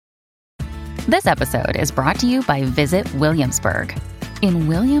This episode is brought to you by Visit Williamsburg. In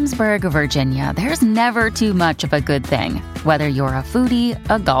Williamsburg, Virginia, there's never too much of a good thing. Whether you're a foodie,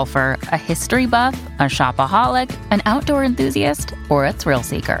 a golfer, a history buff, a shopaholic, an outdoor enthusiast, or a thrill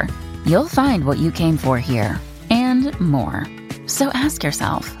seeker, you'll find what you came for here and more. So ask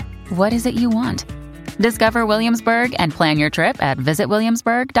yourself, what is it you want? Discover Williamsburg and plan your trip at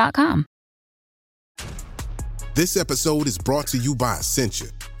visitwilliamsburg.com. This episode is brought to you by Essentia.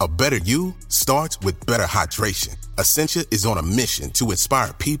 A better you starts with better hydration. Essentia is on a mission to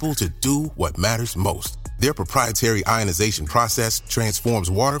inspire people to do what matters most. Their proprietary ionization process transforms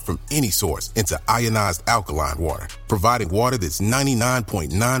water from any source into ionized alkaline water, providing water that's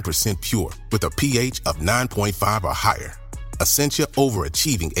 99.9% pure with a pH of 9.5 or higher. Essentia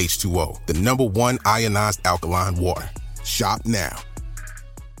Overachieving H2O, the #1 ionized alkaline water. Shop now.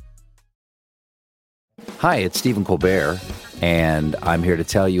 Hi, it's Stephen Colbert, and I'm here to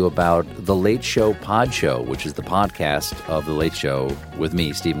tell you about The Late Show Pod Show, which is the podcast of The Late Show with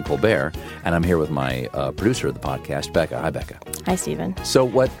me, Stephen Colbert, and I'm here with my producer of the podcast, Becca. Hi, Becca. Hi, Stephen. So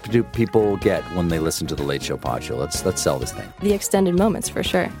what do people get when they listen to The Late Show Pod Show? Let's sell this thing. The extended moments, for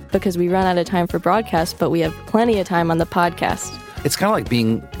sure, because we run out of time for broadcast, but we have plenty of time on the podcast. It's kind of like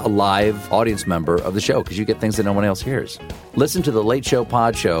being a live audience member of the show because you get things that no one else hears. Listen to The Late Show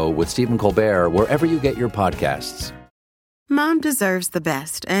Pod Show with Stephen Colbert wherever you get your podcasts. Mom deserves the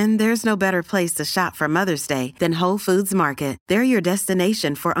best, and there's no better place to shop for Mother's Day than Whole Foods Market. They're your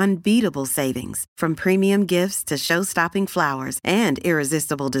destination for unbeatable savings, from premium gifts to show-stopping flowers and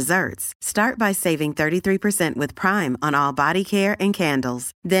irresistible desserts. Start by saving 33% with Prime on all body care and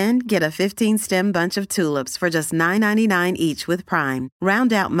candles. Then get a 15-stem bunch of tulips for just $9.99 each with Prime.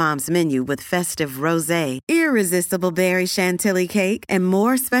 Round out Mom's menu with festive rosé, irresistible berry chantilly cake, and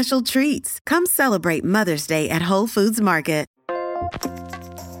more special treats. Come celebrate Mother's Day at Whole Foods Market.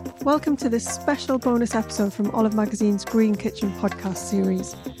 Welcome to this special bonus episode from Olive Magazine's Green Kitchen podcast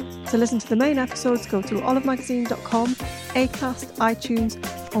series. To listen to the main episodes, go to olivemagazine.com, Acast, iTunes,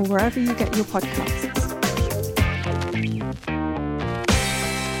 or wherever you get your podcasts.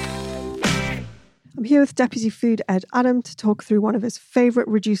 I'm here with Deputy Food Ed Adam to talk through one of his favourite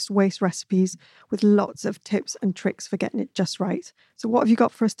reduced waste recipes with lots of tips and tricks for getting it just right. So what have you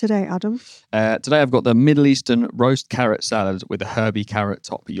got for us today, Adam? Today I've got the Middle Eastern roast carrot salad with a herby carrot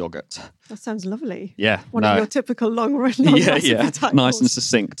top yogurt. That sounds lovely. Yeah. One of your typical long run. Yeah. Nice and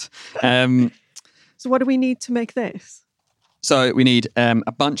succinct. So what do we need to make this? So we need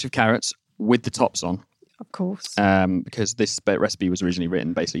a bunch of carrots with the tops on. Of course. Because this recipe was originally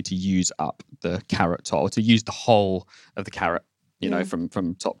written basically to use up the carrot top, or to use the whole of the carrot, you know,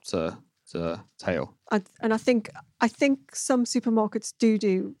 from top to tail. And I think some supermarkets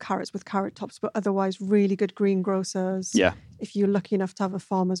do carrots with carrot tops, but otherwise really good greengrocers. Yeah. If you're lucky enough to have a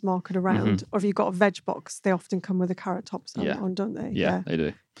farmer's market around, or if you've got a veg box, they often come with the carrot tops on, don't they? Yeah, they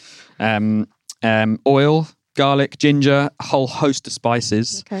do. Oil, garlic, ginger, a whole host of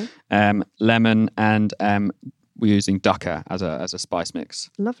spices, lemon, and we're using dukkha as a spice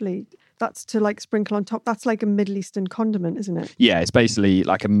mix. Lovely. That's to like sprinkle on top. That's like a Middle Eastern condiment, isn't it? Yeah, it's basically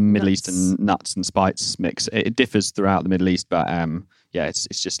like a Middle Eastern nuts and spice mix. It differs throughout the Middle East, but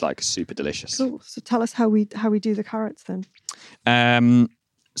it's just like super delicious. Cool. So tell us how we do the carrots then.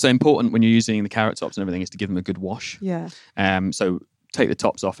 So important when you're using the carrot tops and everything is to give them a good wash. Yeah. So take the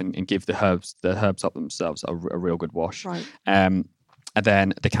tops off and give the herbs top themselves a real good wash. Right. And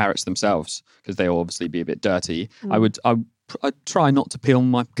then the carrots themselves, because they'll obviously be a bit dirty. I try not to peel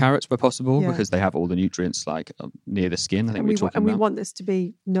my carrots where possible because they have all the nutrients like near the skin. I think we want this to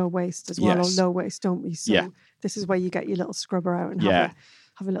be no waste as well, or low waste, don't we? So this is where you get your little scrubber out and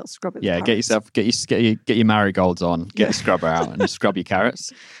have a little scrub at the carrots. Get your marigolds on, get a scrubber out and scrub your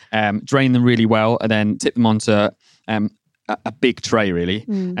carrots. Drain them really well and then tip them onto a big tray, really.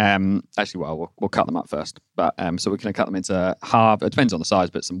 Actually, we'll cut them up first. But so we're going to cut them into half. It depends on the size,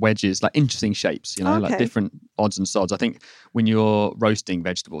 but some wedges, like interesting shapes. You know, like different odds and sods. I think when you're roasting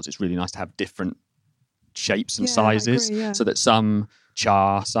vegetables, it's really nice to have different shapes and sizes, so that some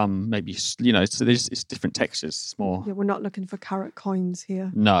char, some maybe so it's different textures. It's more. Yeah, we're not looking for carrot coins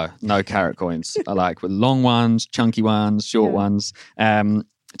here. No carrot coins. I like with long ones, chunky ones, short ones.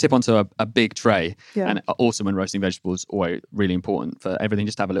 Tip onto a big tray, and also when roasting vegetables, always really important for everything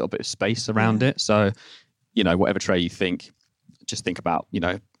just to have a little bit of space around it. So, whatever tray you think, just think about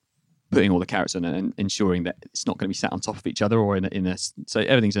putting all the carrots in and ensuring that it's not going to be sat on top of each other or so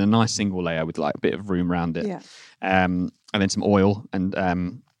everything's in a nice single layer with like a bit of room around it. And then some oil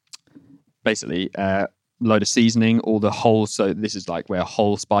and basically load of seasoning, all the whole. So this is like where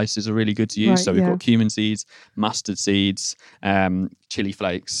whole spices are really good to use. Right, so we've got cumin seeds, mustard seeds, chili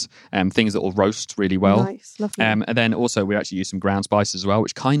flakes, things that will roast really well. Nice, lovely. And then also we actually use some ground spices as well,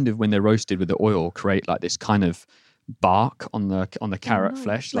 which kind of, when they're roasted with the oil, create like this kind of bark on the carrot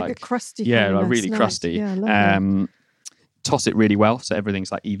flesh, like a crusty. Like really crusty. Yeah, lovely. Toss it really well so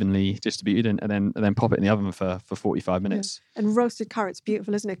everything's like evenly distributed, and then pop it in the oven for 45 minutes. Yeah. And roasted carrot's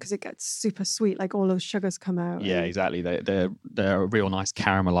beautiful, isn't it? Because it gets super sweet, like all those sugars come out. Yeah, exactly. They're a real nice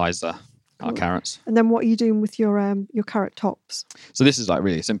caramelizer. Our carrots. And then what are you doing with your carrot tops? So this is like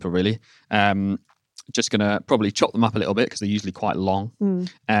really simple, really. Just gonna probably chop them up a little bit because they're usually quite long.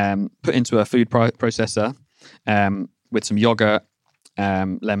 Put into a food processor with some yogurt,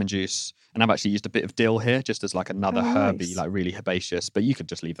 lemon juice. And I've actually used a bit of dill here, just as like another herby, like really herbaceous. But you could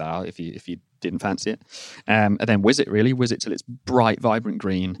just leave that out if you didn't fancy it. And then whiz it till it's bright, vibrant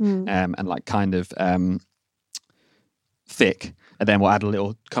green, and like kind of thick. And then we'll add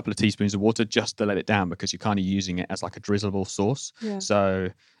a couple of teaspoons of water just to let it down, because you're kind of using it as like a drizzleable sauce. Yeah. So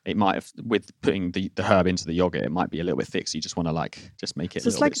it might have, with putting the herb into the yogurt, it might be a little bit thick. So you just want to like just make it a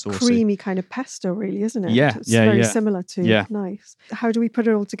little bit saucy. It's like a creamy kind of pesto, really, isn't it? Yeah, it's very similar to. Yeah. Nice. How do we put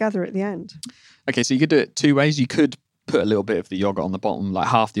it all together at the end? Okay, so you could do it two ways. You could put a little bit of the yogurt on the bottom, like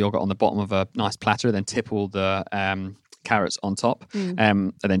half the yogurt on the bottom of a nice platter, then tip all the carrots on top,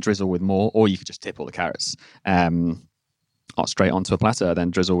 and then drizzle with more. Or you could just tip all the carrots straight onto a platter,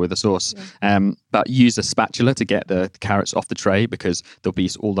 then drizzle with the sauce. But use a spatula to get the carrots off the tray, because there'll be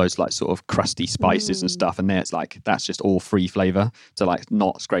all those like sort of crusty spices and stuff, and there it's like that's just all free flavor. To like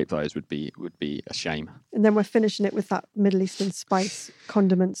not scrape those would be a shame. And then we're finishing it with that Middle Eastern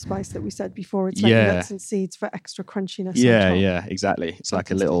condiment spice that we said before. It's like nuts and seeds for extra crunchiness. Yeah, exactly. It's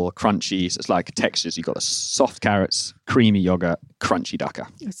like a little crunchy. It's like textures. You've got the soft carrots, creamy yogurt, crunchy dukkha.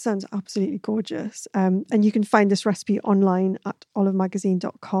 It sounds absolutely gorgeous. And you can find this recipe online at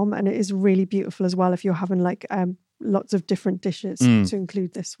olivemagazine.com, and it is really beautiful as well if you're having like lots of different dishes to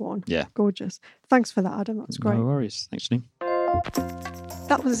include this one. Yeah. Gorgeous. Thanks for that, Adam. That's great. No worries. Thanks, Janine.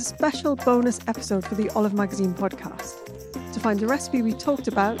 That was a special bonus episode for the Olive Magazine podcast. To find the recipe we talked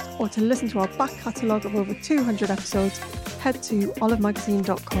about, or to listen to our back catalogue of over 200 episodes, head to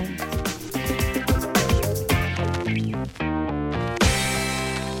olivemagazine.com.